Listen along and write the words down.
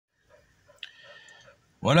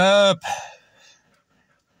What up?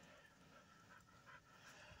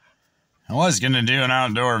 I was going to do an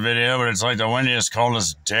outdoor video, but it's like the windiest,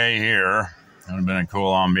 coldest day here. It would have been a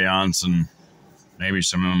cool ambiance and maybe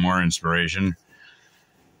some more inspiration.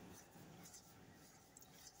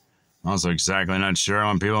 I'm also exactly not sure I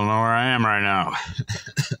want people to know where I am right now.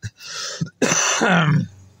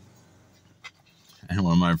 And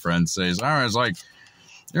one of my friends says, "All right, it's like,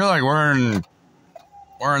 you're like where in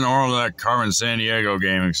the world of that Carmen Sandiego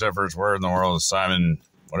game, except for it's where in the world of Simon,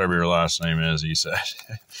 whatever your last name is," he said,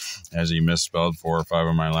 as he misspelled 4 or 5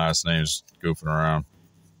 of my last names goofing around.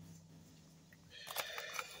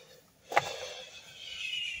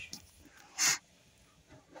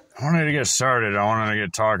 I wanted to get started. I wanted to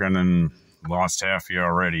get talking and lost half of you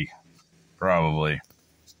already. Probably.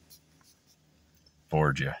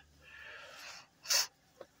 Bored you.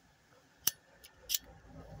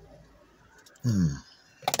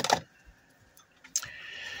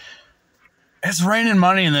 It's raining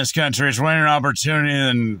money in this country. It's raining opportunity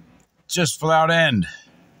and just without end.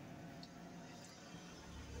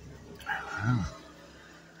 I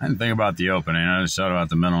didn't think about the opening. I just thought about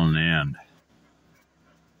the middle and the end.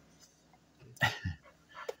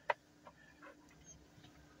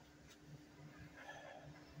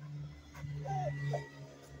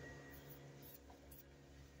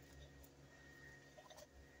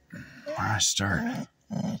 Where do I start?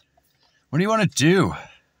 What do you want to do?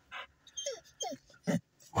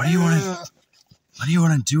 What do you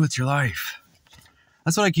want to do with your life?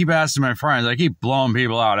 That's what I keep asking my friends. I keep blowing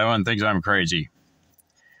people out. Everyone thinks I'm crazy.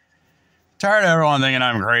 Tired of everyone thinking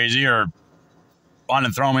I'm crazy or wanting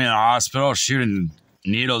to throw me in the hospital, shooting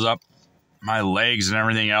needles up my legs and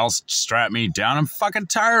everything else, strap me down. I'm fucking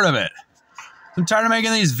tired of it. I'm tired of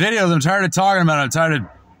making these videos. I'm tired of talking about it. I'm tired of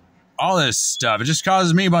all this stuff. It just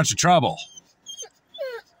causes me a bunch of trouble.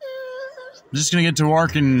 I'm just going to get to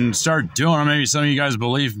work and start doing it. Maybe some of you guys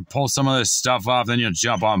believe and pull some of this stuff off, then you'll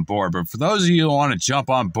jump on board. But for those of you who want to jump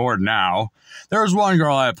on board now, there was one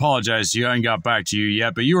girl I apologize to you. I haven't got back to you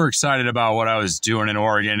yet, but you were excited about what I was doing in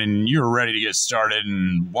Oregon, and you were ready to get started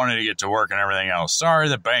and wanted to get to work and everything else. Sorry,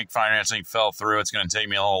 the bank financing fell through. It's going to take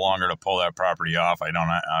me a little longer to pull that property off. I don't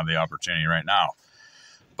have the opportunity right now.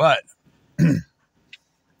 But I've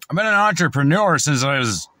been an entrepreneur since I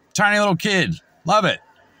was a tiny little kid. Love it.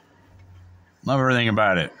 Love everything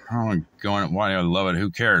about it. I don't want to go in. Why do I love it?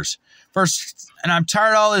 Who cares? First, and I'm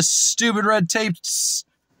tired of all this stupid red tape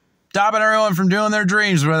stopping everyone from doing their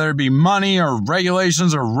dreams, whether it be money or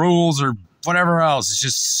regulations or rules or whatever else. It's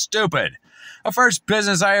just stupid. The first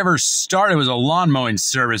business I ever started was a lawn mowing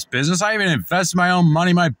service business. I even invested my own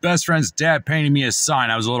money. My best friend's dad painted me a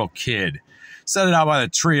sign. I was a little kid. Set it out by the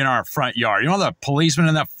tree in our front yard. You know what the policeman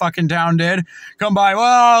in that fucking town did? Come by,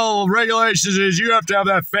 well, regulations is you have to have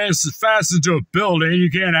that fastened to a building. You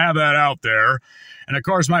can't have that out there. And of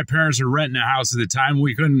course, my parents were renting a house at the time.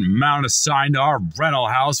 We couldn't mount a sign to our rental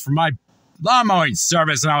house for my lawn mowing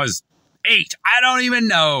service, and I was 8. I don't even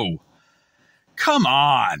know. Come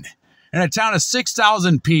on. In a town of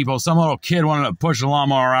 6,000 people, some little kid wanted to push a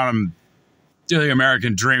lawnmower around him. Do the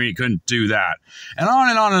American dream, he couldn't do that. And on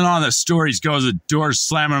and on and on the stories goes, the doors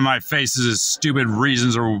slamming in my faces as stupid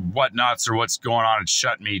reasons or whatnots or what's going on and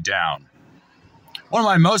shut me down. One of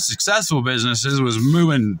my most successful businesses was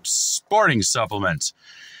moving sporting supplements.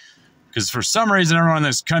 Because for some reason, everyone in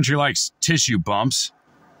this country likes tissue bumps.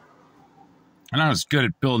 And I was good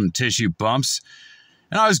at building tissue bumps.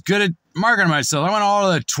 And I was good at marketing myself. I went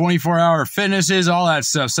all the 24-hour fitnesses, all that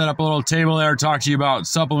stuff, set up a little table there, talk to you about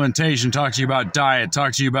supplementation, talk to you about diet,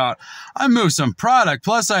 talk to you about, I moved some product,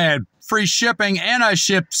 plus I had free shipping, and I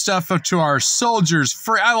shipped stuff up to our soldiers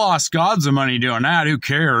free. I lost gobs of money doing that. Who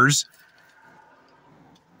cares?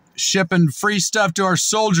 Shipping free stuff to our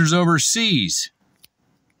soldiers overseas.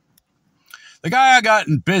 The guy I got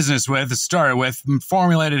in business with, started with,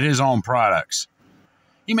 formulated his own products.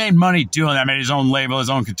 He made money doing that, made his own label, his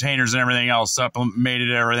own containers and everything else,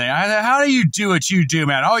 supplemented everything. How do you do what you do,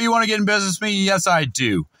 man? Oh, you want to get in business with me? Yes, I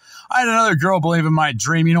do. I had another girl believe in my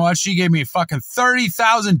dream. You know what? She gave me fucking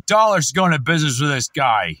 $30,000 to go into business with this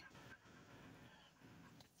guy.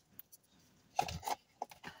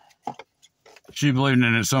 She believed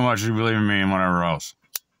in it so much, she believed in me and whatever else.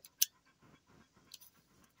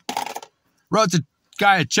 Wrote the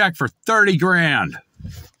guy a check for 30 grand.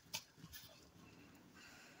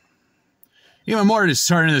 Even more just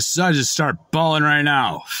starting this, I just start bawling right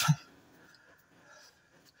now.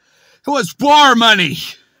 It was war money.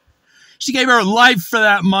 She gave her life for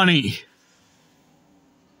that money.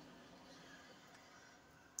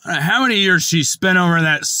 I don't know how many years she spent over in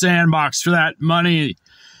that sandbox for that money.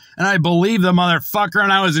 And I believed the motherfucker,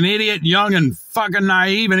 and I was an idiot, young and fucking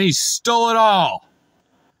naive, and he stole it all.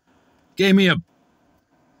 Gave me a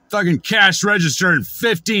fucking cash register and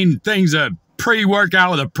 15 things of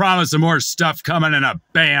pre-workout with a promise of more stuff coming and a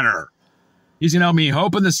banner. He's going to help me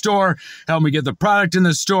open the store, help me get the product in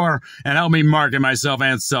the store, and help me market myself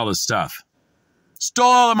and sell the stuff. Stole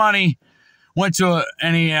all the money,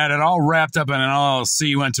 and he had it all wrapped up in an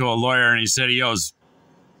LLC, went to a lawyer, and he said he owes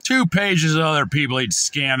 2 pages of other people he'd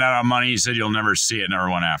scanned out on money. He said, you'll never see it, never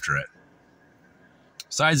went after it.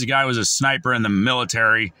 Besides, the guy was a sniper in the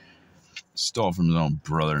military. Stole from his own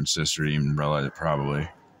brother and sister, didn't even realize it probably.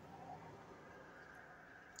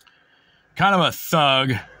 Kind of a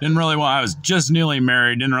thug. I was just newly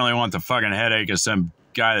married, didn't really want the fucking headache of some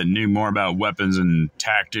guy that knew more about weapons and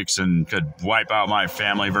tactics and could wipe out my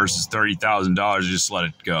family versus $30,000, just let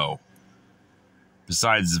it go.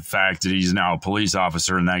 Besides the fact that he's now a police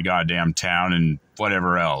officer in that goddamn town and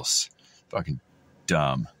whatever else. Fucking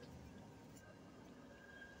dumb.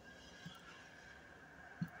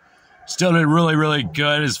 Still did really, really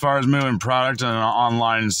good as far as moving product and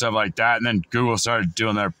online and stuff like that. And then Google started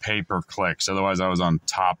doing their pay-per-clicks. Otherwise, I was on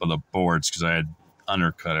top of the boards because I had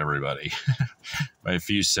undercut everybody. By a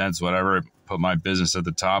few cents, whatever, it put my business at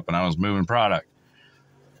the top and I was moving product.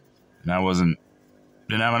 And I didn't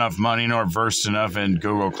have enough money nor versed enough in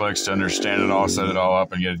Google clicks to understand it all, set it all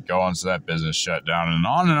up, and get it going, so that business shut down. And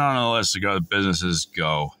on the list of go businesses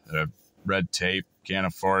go. That have red tape, can't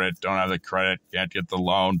afford it, don't have the credit, can't get the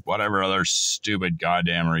loan, whatever other stupid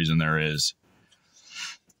goddamn reason there is.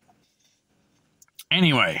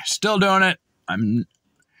 Anyway, still doing it.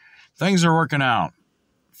 Things are working out.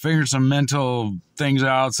 Figured some mental things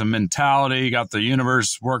out, some mentality, got the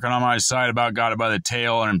universe working on my side, about got it by the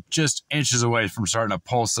tail, and I'm just inches away from starting to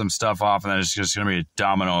pull some stuff off, and then it's just going to be a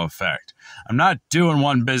domino effect. I'm not doing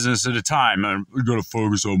one business at a time. I'm going to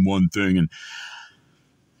focus on one thing, and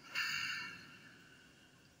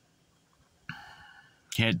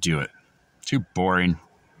can't do it. Too boring.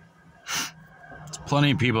 There's plenty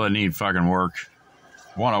of people that need fucking work,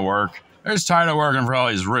 want to work. They're just tired of working for all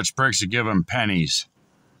these rich pricks that give them pennies.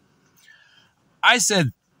 I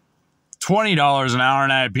said $20 an hour,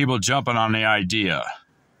 and I had people jumping on the idea.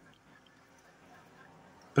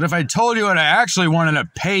 But if I told you what I actually wanted to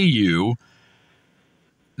pay you,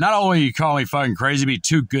 not only you call me fucking crazy, it'd be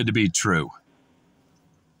too good to be true.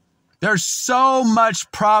 There's so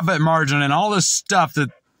much profit margin in all this stuff that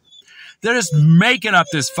they're just making up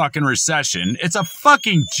this fucking recession. It's a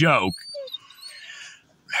fucking joke.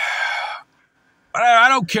 I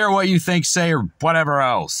don't care what you think, say, or whatever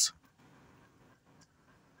else.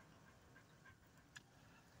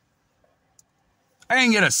 I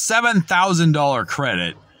can get a $7,000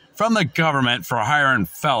 credit from the government for hiring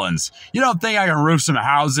felons. You don't think I can roof some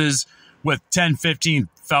houses with 10, 15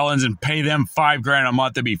 felons and pay them $5,000 a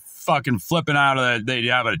month to be fucking flipping out of that? They'd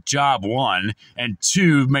have a job, 1, and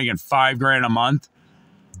 2, making $5,000 a month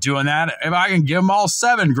doing that. If I can give them all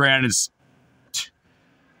 $7,000,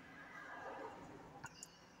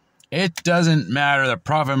 it doesn't matter the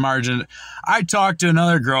profit margin. I talked to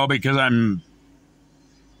another girl because I'm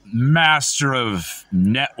master of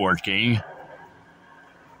networking,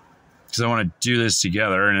 because I want to do this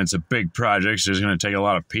together, and it's a big project, so it's going to take a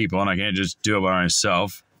lot of people, and I can't just do it by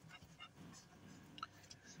myself.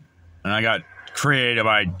 And I got creative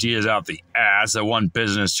ideas out the ass that one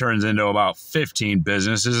business turns into about 15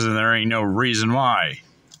 businesses, and there ain't no reason why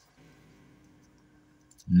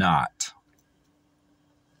not.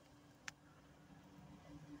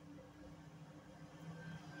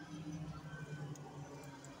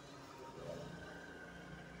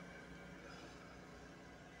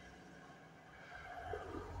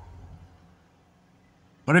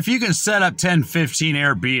 But if you can set up 10, 15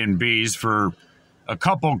 Airbnbs for a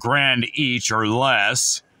couple grand each or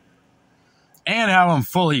less and have them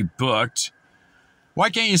fully booked, why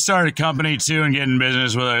can't you start a company too and get in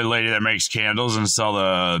business with a lady that makes candles and sell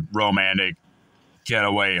the romantic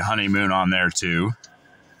getaway honeymoon on there too?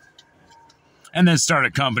 And then start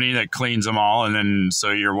a company that cleans them all, and then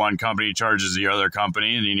so your one company charges the other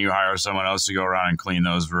company, and then you hire someone else to go around and clean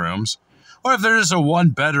those rooms. Or if there's a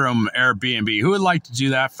 1-bedroom Airbnb, who would like to do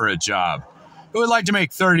that for a job? Who would like to make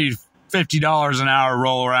 $30, $50 an hour,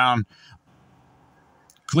 roll around,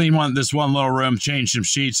 clean this one little room, change some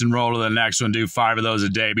sheets, and roll to the next one, do 5 of those a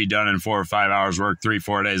day, be done in 4 or 5 hours work,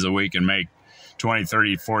 3-4 days a week, and make $20,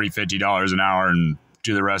 $30, $40, $50 an hour, and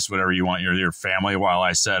do the rest whatever you want your family, while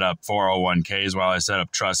I set up 401ks, while I set up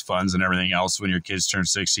trust funds and everything else. When your kids turn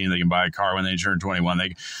 16, they can buy a car. When they turn 21,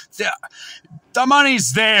 the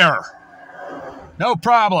money's there. No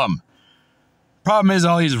problem. Problem is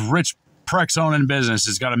all these rich pricks owning business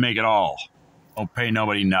has got to make it all. Don't pay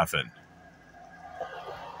nobody nothing.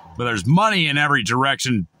 But there's money in every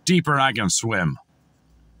direction, deeper than I can swim.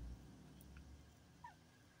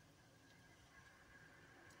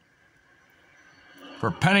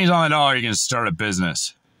 For pennies on the dollar, you can start a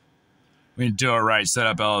business. We can do it right. Set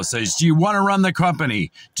up LLCs. Do you want to run the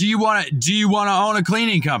company? Do you want to own a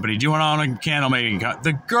cleaning company? Do you want to own a candle making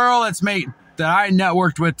company? The girl that I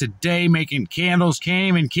networked with today making candles can't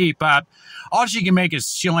even keep up. All she can make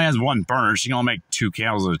is she only has one burner. She can only make 2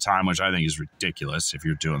 candles at a time, which I think is ridiculous. If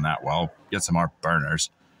you're doing that well, get some more burners.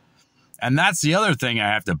 And that's the other thing I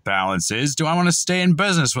have to balance is, do I want to stay in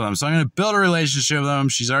business with them? So I'm going to build a relationship with them.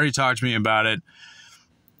 She's already talked to me about it,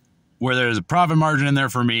 where there's a profit margin in there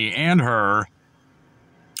for me and her.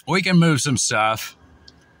 We can move some stuff.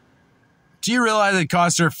 Do you realize it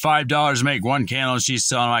cost her $5 to make 1 candle and she's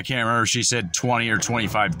selling them? I can't remember if she said $20 or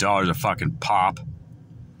 $25 a fucking pop.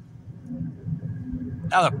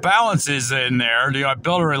 Now the balance is in there. Do I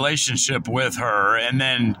build a relationship with her and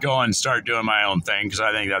then go and start doing my own thing? Because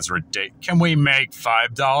I think that's ridiculous. Can we make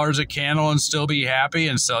 $5 a candle and still be happy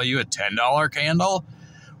and sell you a $10 candle?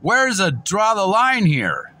 Where's the draw the line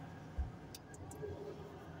here?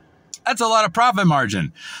 That's a lot of profit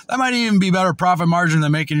margin. That might even be better profit margin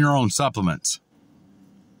than making your own supplements.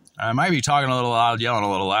 I might be talking a little loud, yelling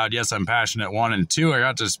a little loud. Yes, I'm passionate. 1 and 2. I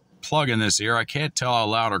got this plug in this ear. I can't tell how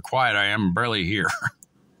loud or quiet I am. I'm barely here.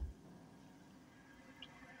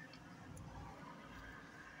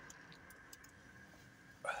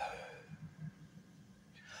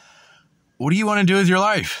 What do you want to do with your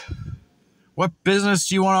life? What business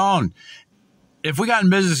do you want to own? If we got in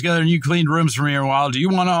business together and you cleaned rooms for me for a while, do you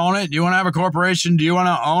want to own it? Do you want to have a corporation? Do you want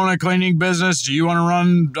to own a cleaning business? Do you want to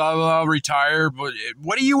run, blah, blah, blah, retire?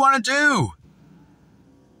 What do you want to do?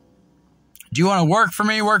 Do you want to work for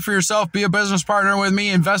me, work for yourself, be a business partner with me,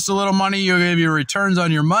 invest a little money, you'll give you returns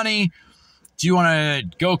on your money? Do you want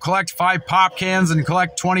to go collect 5 pop cans and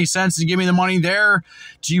collect 20 cents and give me the money there?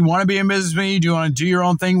 Do you want to be in business with me? Do you want to do your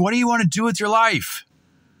own thing? What do you want to do with your life?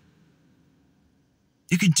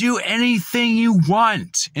 You can do anything you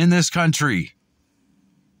want in this country.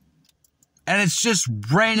 And it's just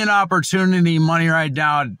raining opportunity money right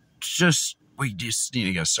now. We just need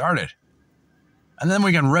to get started. And then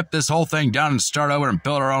we can rip this whole thing down and start over and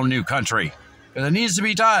build our own new country. Because it needs to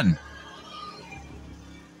be done.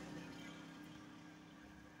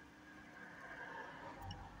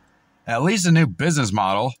 At least a new business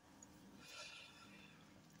model.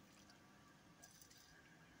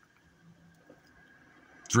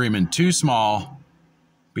 Dreaming too small,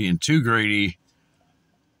 being too greedy,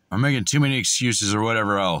 or making too many excuses or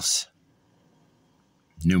whatever else.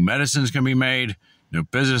 New medicines can be made. New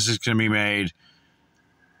businesses can be made.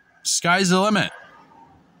 Sky's the limit.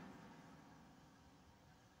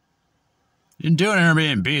 You can do an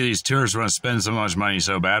Airbnb. These tourists want to spend so much money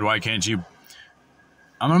so bad. Why can't you?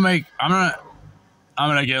 I'm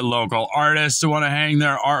gonna get local artists to want to hang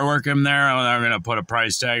their artwork in there. I'm gonna put a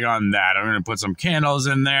price tag on that. I'm gonna put some candles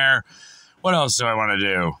in there. What else do I want to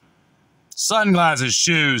do? Sunglasses,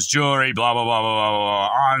 shoes, jewelry, blah, blah, blah, blah, blah, blah.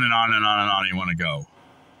 On and on and on and on you want to go.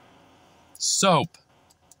 Soap.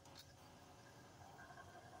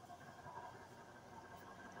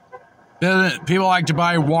 People like to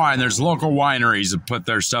buy wine. There's local wineries that put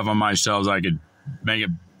their stuff on my shelves. I could make a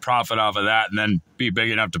profit off of that and then be big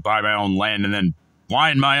enough to buy my own land and then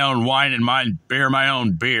wine my own wine and beer my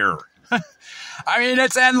own beer. I mean,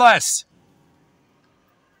 it's endless.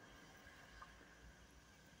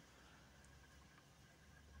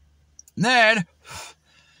 Then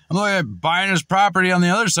I'm looking at buying his property on the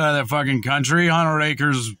other side of that fucking country, 100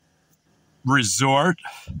 acres resort.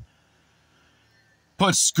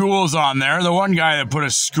 Put schools on there. The one guy that put a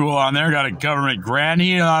school on there got a government grant.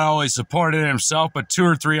 He not only supported it himself, but 2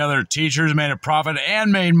 or 3 other teachers made a profit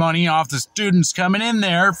and made money off the students coming in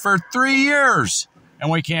there for 3 years. And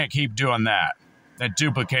we can't keep doing that. And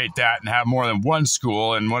duplicate that and have more than one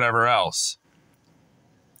school and whatever else.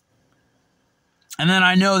 And then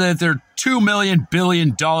I know that they're $2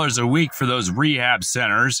 billion a week for those rehab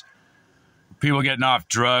centers. People getting off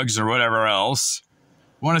drugs or whatever else.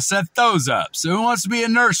 Want to set those up. So who wants to be a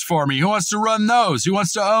nurse for me? Who wants to run those? Who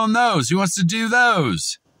wants to own those? Who wants to do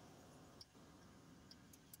those?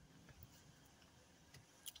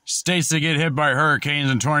 States that get hit by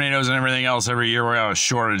hurricanes and tornadoes and everything else every year, we have a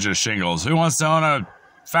shortage of shingles. Who wants to own a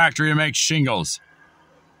factory to make shingles?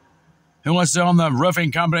 Who wants to own the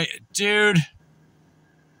roofing company? Dude,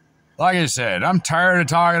 like I said, I'm tired of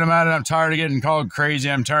talking about it. I'm tired of getting called crazy.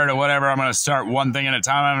 I'm tired of whatever. I'm going to start one thing at a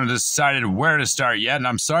time. I haven't decided where to start yet. And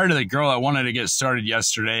I'm sorry to the girl that wanted to get started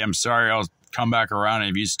yesterday. I'm sorry. I'll come back around.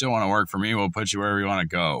 And if you still want to work for me, we'll put you wherever you want to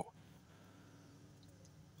go.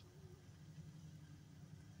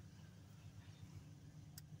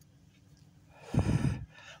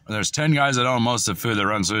 When there's 10 guys that own most of the food that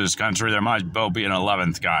runs through this country, there might well be an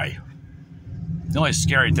 11th guy. The only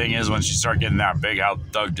scary thing is once you start getting that big, how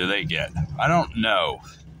thug do they get? I don't know.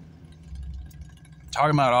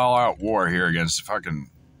 Talking about all-out war here against fucking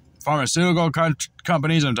pharmaceutical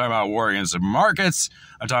companies. I'm talking about war against the markets.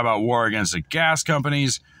 I'm talking about war against the gas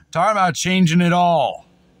companies. I'm talking about changing it all.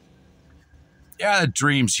 Yeah, the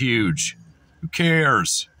dream's huge. Who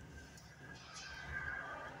cares?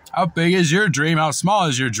 How big is your dream? How small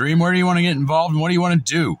is your dream? Where do you want to get involved and what do you want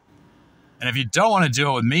to do? And if you don't want to do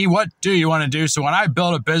it with me, what do you want to do? So when I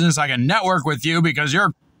build a business, I can network with you because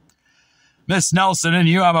you're Miss Nelson and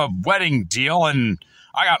you have a wedding deal and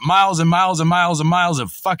I got miles and miles and miles and miles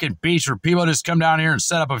of fucking beach where people just come down here and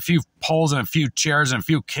set up a few poles and a few chairs and a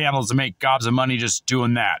few candles and make gobs of money just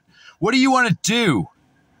doing that. What do you want to do?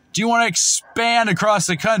 Do you want to expand across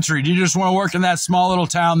the country? Do you just want to work in that small little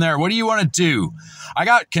town there? What do you want to do? I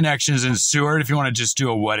got connections in Seward. If you want to just do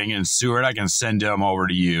a wedding in Seward, I can send them over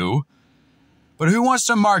to you. But who wants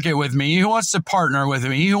to market with me? Who wants to partner with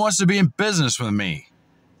me? Who wants to be in business with me?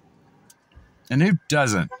 And who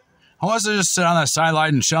doesn't? Who wants to just sit on the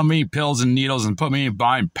sideline and shove me pills and needles and put me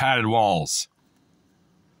behind padded walls?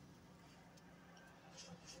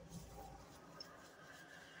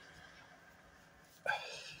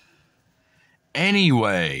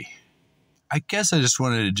 Anyway, I guess I just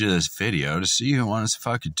wanted to do this video to see who wants to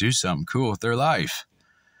fucking do something cool with their life.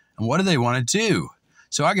 And what do they want to do?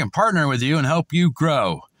 So I can partner with you and help you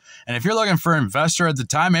grow. And if you're looking for an investor at the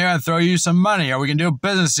time, maybe I'll throw you some money, or we can do a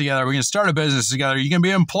business together. We can start a business together. You can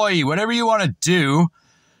be an employee, whatever you want to do.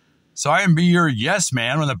 So I can be your yes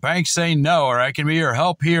man when the banks say no, or I can be your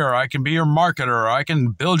help here, or I can be your marketer, or I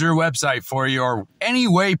can build your website for you, or any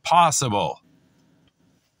way possible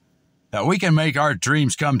that we can make our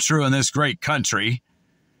dreams come true in this great country.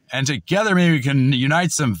 And together maybe we can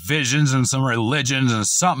unite some visions and some religions and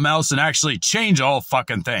something else and actually change the whole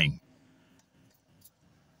fucking thing.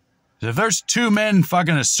 If there's two men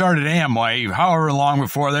fucking that started Amway, however long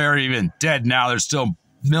before they're even dead now, there's still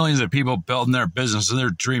millions of people building their business and their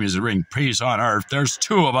dream is to bring peace on earth. There's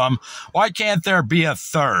two of them. Why can't there be a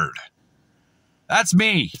third? That's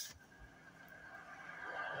me.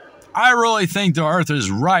 I really think the earth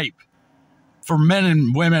is ripe for men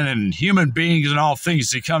and women and human beings and all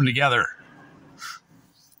things to come together.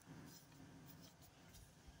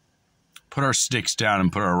 Put our sticks down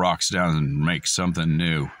and put our rocks down and make something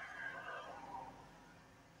new.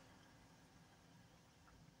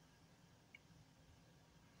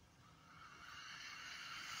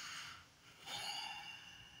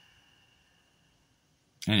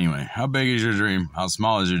 Anyway, how big is your dream? How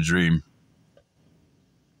small is your dream?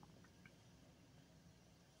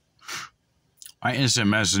 My instant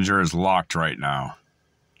messenger is locked right now.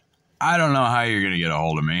 I don't know how you're going to get a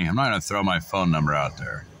hold of me. I'm not going to throw my phone number out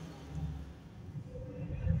there.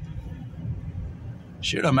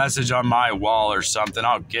 Shoot a message on my wall or something.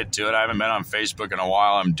 I'll get to it. I haven't been on Facebook in a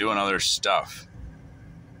while. I'm doing other stuff.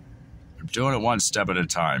 I'm doing it one step at a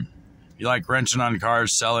time. You like wrenching on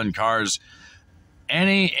cars, selling cars,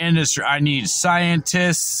 any industry. I need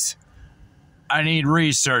scientists. I need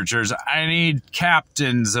researchers. I need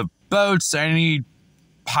captains of boats. I need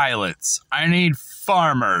pilots. I need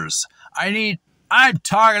farmers. I'm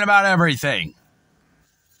talking about everything.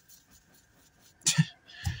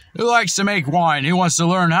 Who likes to make wine? Who wants to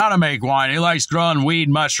learn how to make wine? Who likes growing weed,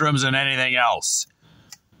 mushrooms, and anything else?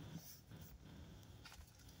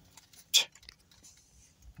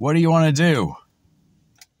 What do you want to do?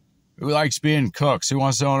 Who likes being cooks? Who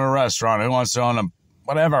wants to own a restaurant? Who wants to own a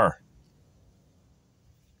whatever?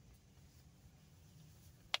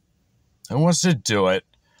 Who wants to do it?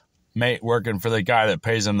 Mate working for the guy that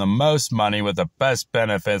pays him the most money with the best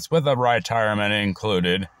benefits, with a retirement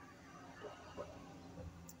included.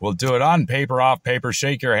 We'll do it on paper, off paper,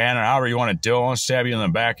 shake your hand, or however you want to do it. I'll stab you in the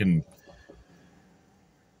back and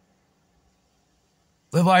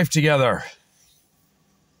live life together.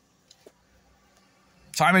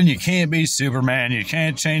 Simon, you can't be Superman. You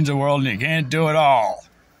can't change the world, and you can't do it all.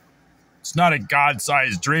 It's not a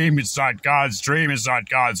God-sized dream. It's not God's dream. It's not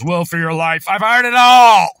God's will for your life. I've heard it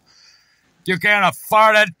all. You can't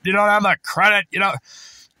afford it. You don't have the credit.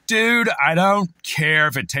 Dude, I don't care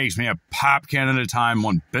if it takes me a pop can at a time,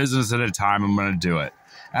 one business at a time, I'm going to do it.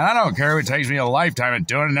 And I don't care if it takes me a lifetime to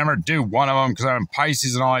do it and never do one of them because I'm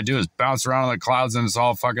Pisces and all I do is bounce around in the clouds and it's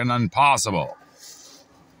all fucking impossible.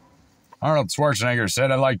 Arnold Schwarzenegger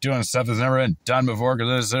said, I like doing stuff that's never been done before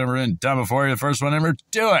because it's never been done before. You're the first one to ever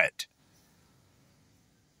do it.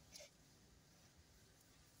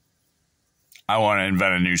 I want to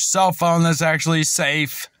invent a new cell phone that's actually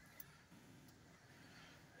safe.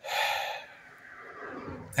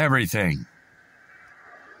 Everything.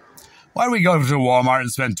 Why do we go to Walmart and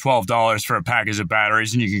spend $12 for a package of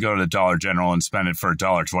batteries and you can go to the Dollar General and spend it for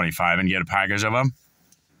 $1.25 and get a package of them?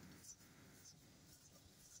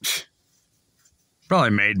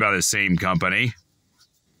 Probably made by the same company.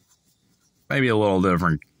 Maybe a little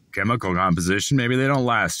different chemical composition. Maybe they don't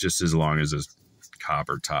last just as long as a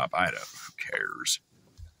copper top. I don't know. Who cares?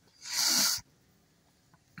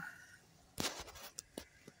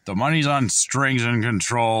 The money's on strings and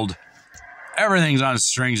controlled. Everything's on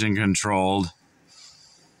strings and controlled.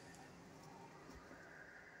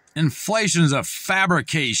 Inflation's a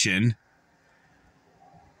fabrication.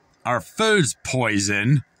 Our food's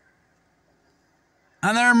poison.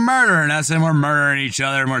 And they're murdering us, and we're murdering each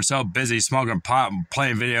other, and we're so busy smoking pot and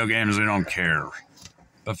playing video games, we don't care.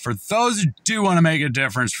 But for those who do want to make a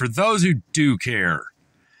difference, for those who do care,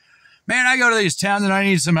 man, I go to these towns and I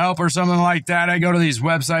need some help or something like that. I go to these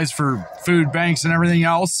websites for food banks and everything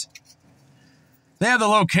else. They have the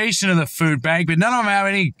location of the food bank, but none of them have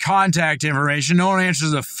any contact information. No one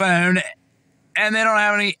answers the phone, and they don't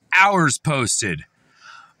have any hours posted.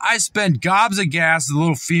 I spend gobs of gas, the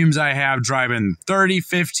little fumes I have, driving 30,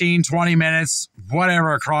 15, 20 minutes,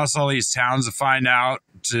 whatever, across all these towns to find out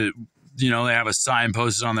to, they have a sign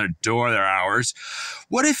posted on their door, their hours.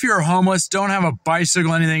 What if you're homeless, don't have a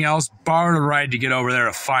bicycle, anything else, borrowed a ride to get over there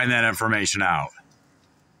to find that information out?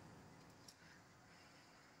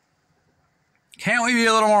 Can't we be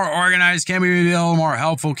a little more organized? Can't we be a little more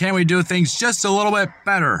helpful? Can't we do things just a little bit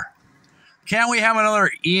better? Can't we have another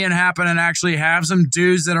Ian happen and actually have some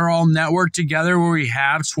dudes that are all networked together where we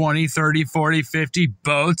have 20, 30, 40, 50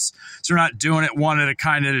 boats? So we're not doing it one at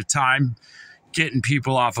a time, getting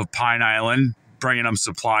people off of Pine Island, bringing them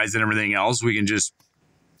supplies and everything else. We can just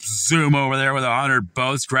zoom over there with 100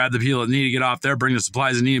 boats, grab the people that need to get off there, bring the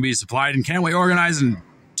supplies that need to be supplied. And can't we organize and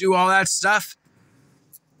do all that stuff?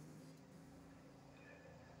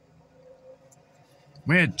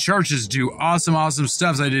 We had churches do awesome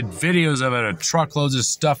stuff. So I did videos of it, of truckloads of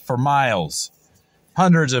stuff for miles.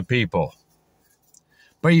 Hundreds of people.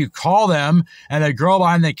 But you call them, and the girl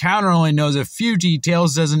behind the counter only knows a few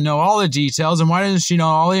details, doesn't know all the details. And why doesn't she know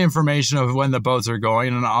all the information of when the boats are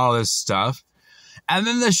going and all this stuff? And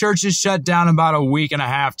then the church is shut down about a week and a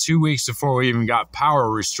half, 2 weeks before we even got power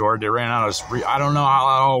restored. They ran out of... I don't know how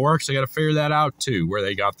that all works. I got to figure that out, too, where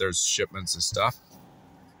they got their shipments and stuff.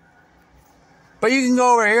 But you can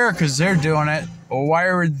go over here because they're doing it. Well, why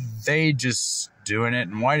are they just doing it?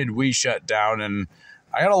 And why did we shut down? And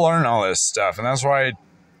I got to learn all this stuff. And that's why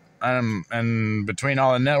and between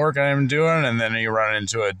all the network I'm doing, and then you run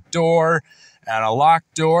into a door and a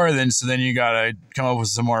locked door. So then you got to come up with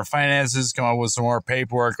some more finances, come up with some more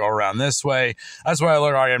paperwork, go around this way. That's why I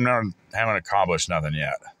look like I haven't accomplished nothing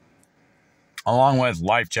yet. Along with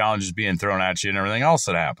life challenges being thrown at you and everything else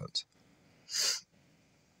that happens.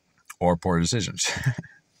 Or poor decisions.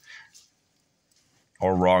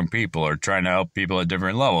 Or wrong people, or trying to help people at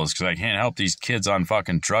different levels. Because I can't help these kids on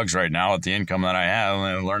fucking drugs right now with the income that I have. And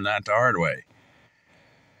I learned that the hard way.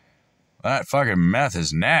 That fucking meth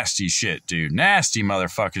is nasty shit, dude. Nasty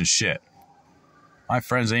motherfucking shit. My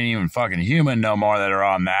friends ain't even fucking human no more that are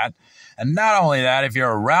on that. And not only that, if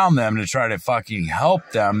you're around them to try to fucking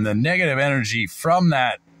help them, the negative energy from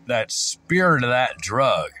that spirit of that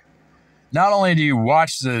drug. Not only do you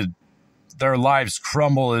watch their lives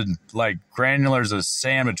crumble in like granulars of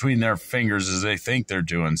sand between their fingers as they think they're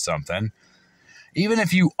doing something. Even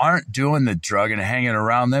if you aren't doing the drug and hanging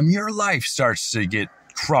around them, your life starts to get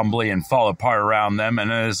crumbly and fall apart around them.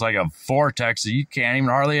 And it's like a vortex that you can't even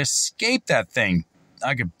hardly escape that thing.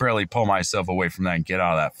 I could barely pull myself away from that and get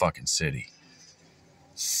out of that fucking city.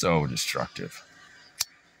 So destructive.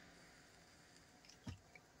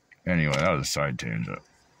 Anyway, that was a side tangent.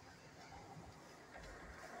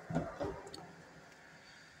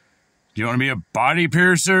 Do you want to be a body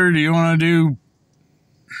piercer? Do you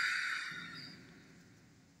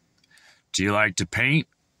like to paint?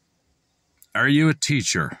 Are you a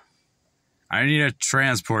teacher? I need a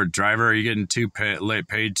transport driver. Are you getting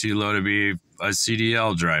paid too low to be a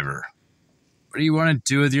CDL driver? What do you want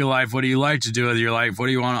to do with your life? What do you like to do with your life? What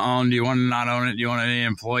do you want to own? Do you want to not own it? Do you want to be an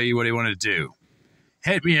employee? What do you want to do?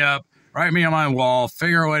 Hit me up. Write me on my wall.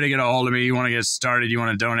 Figure a way to get a hold of me. You want to get started. You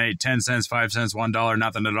want to donate 10 cents, 5 cents, $1,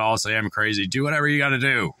 nothing at all. Say I'm crazy. Do whatever you got to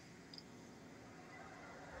do.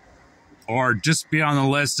 Or just be on the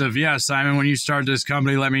list of, yeah, Simon, when you start this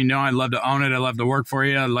company, let me know. I'd love to own it. I'd love to work for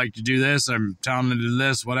you. I'd like to do this. I'm telling them to do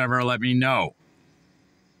this, whatever. Let me know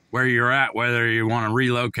where you're at, whether you want to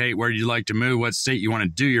relocate, where you'd like to move, what state you want to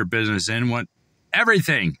do your business in, what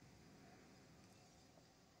everything.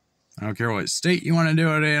 I don't care what state you want to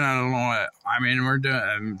do it in. I don't know what. I mean, we're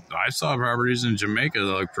doing. I saw properties in Jamaica that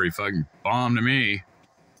look pretty fucking bomb to me.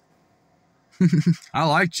 I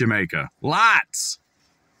like Jamaica. Lots.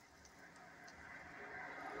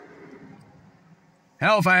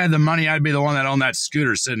 Hell, if I had the money, I'd be the one that owned that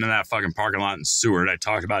scooter sitting in that fucking parking lot in Seward. I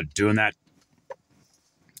talked about doing that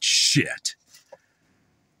shit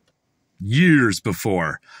years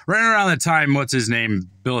before. Right around the time, what's his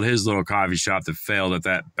name, built his little coffee shop that failed at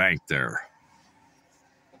that bank there.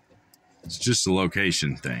 It's just a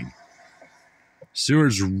location thing.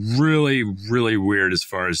 Seward's really, really weird as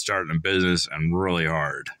far as starting a business and really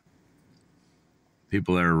hard.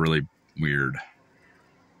 People there are really weird.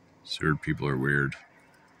 Seward people are weird.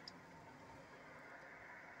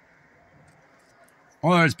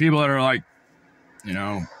 Well, there's people that are like, you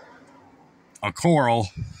know, a coral.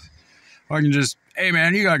 I can just, hey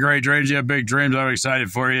man, you got great dreams, you have big dreams, I'm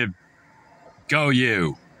excited for you. Go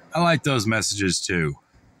you. I like those messages too.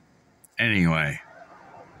 Anyway.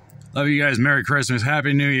 Love you guys. Merry Christmas.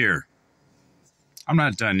 Happy New Year. I'm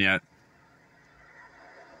not done yet.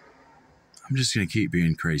 I'm just going to keep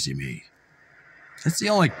being crazy me. That's the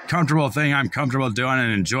only comfortable thing I'm comfortable doing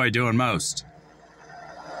and enjoy doing most.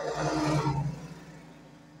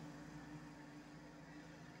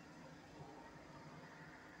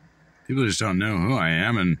 People just don't know who I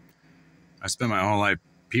am, and I spent my whole life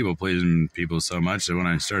people pleasing people so much that when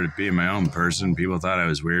I started being my own person, people thought I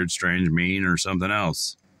was weird, strange, mean, or something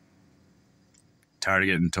else. Tired of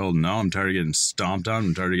getting told no. I'm tired of getting stomped on.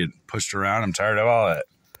 I'm tired of getting pushed around. I'm tired of all that.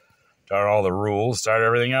 Tired of all the rules. Tired of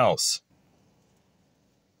everything else.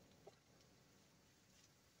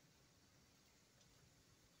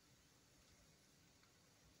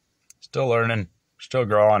 Still learning. Still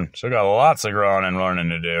growing. Still got lots of growing and learning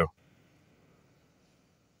to do.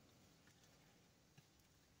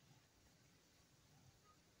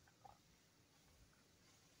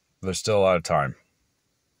 There's still a lot of time.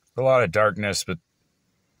 A lot of darkness, but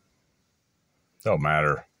don't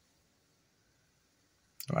matter.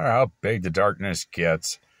 No matter how big the darkness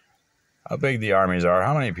gets, how big the armies are,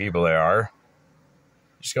 how many people they are,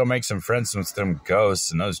 just go make some friends with them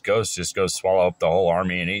ghosts, and those ghosts just go swallow up the whole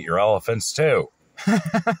army and eat your elephants too. Did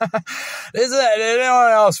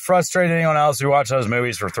anyone else frustrate anyone else who watched those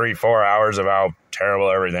movies for 3-4 hours of how terrible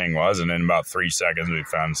everything was, and in about 3 seconds we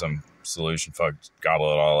found some solution,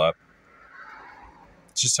 gobble it all up?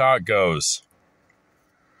 It's just how it goes.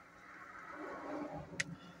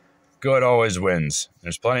 Good always wins.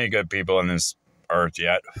 There's plenty of good people in this earth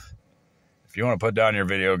yet. If you want to put down your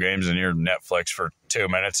video games and your Netflix for 2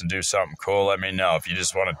 minutes and do something cool, let me know. If you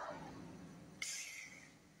just want to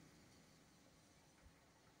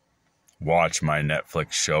watch my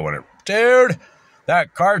Netflix show when it... Dude,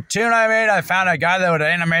 that cartoon I made, I found a guy that would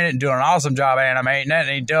animate it and do an awesome job animating it, and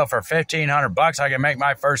he'd do it for $1,500. I can make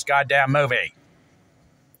my first goddamn movie.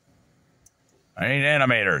 I need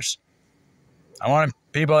animators. I want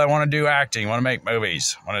people that want to do acting, want to make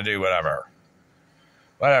movies, want to do whatever.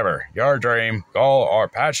 Whatever your dream, goal, or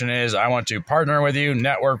passion is, I want to partner with you,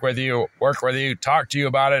 network with you, work with you, talk to you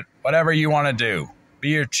about it, whatever you want to do. Be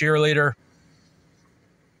your cheerleader.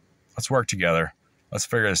 Let's work together. Let's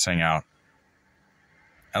figure this thing out.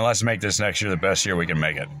 And let's make this next year the best year we can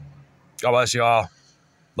make it. God bless you all.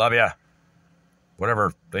 Love ya.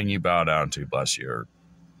 Whatever thing you bow down to, bless you, or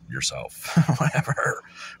yourself. Whatever.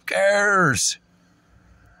 Who cares?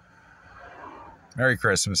 Merry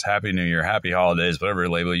Christmas, Happy New Year, Happy Holidays, whatever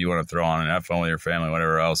label you want to throw on, and have fun with your family,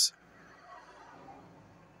 whatever else.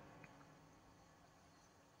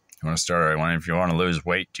 You want to start, if you want to lose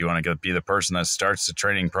weight, do you want to be the person that starts the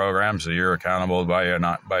training program so you're accountable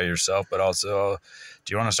not by yourself, but also,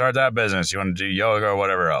 do you want to start that business? You want to do yoga or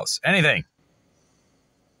whatever else? Anything.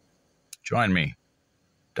 Join me.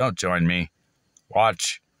 Don't join me.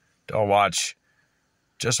 Watch. Don't watch.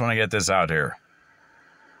 Just want to get this out here.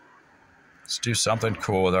 Let's do something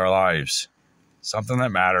cool with our lives. Something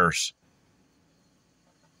that matters.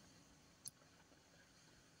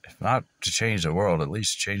 If not to change the world, at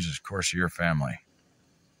least change the course of your family.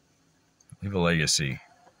 Leave a legacy.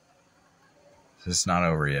 It's not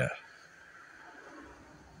over yet.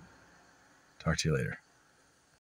 Talk to you later.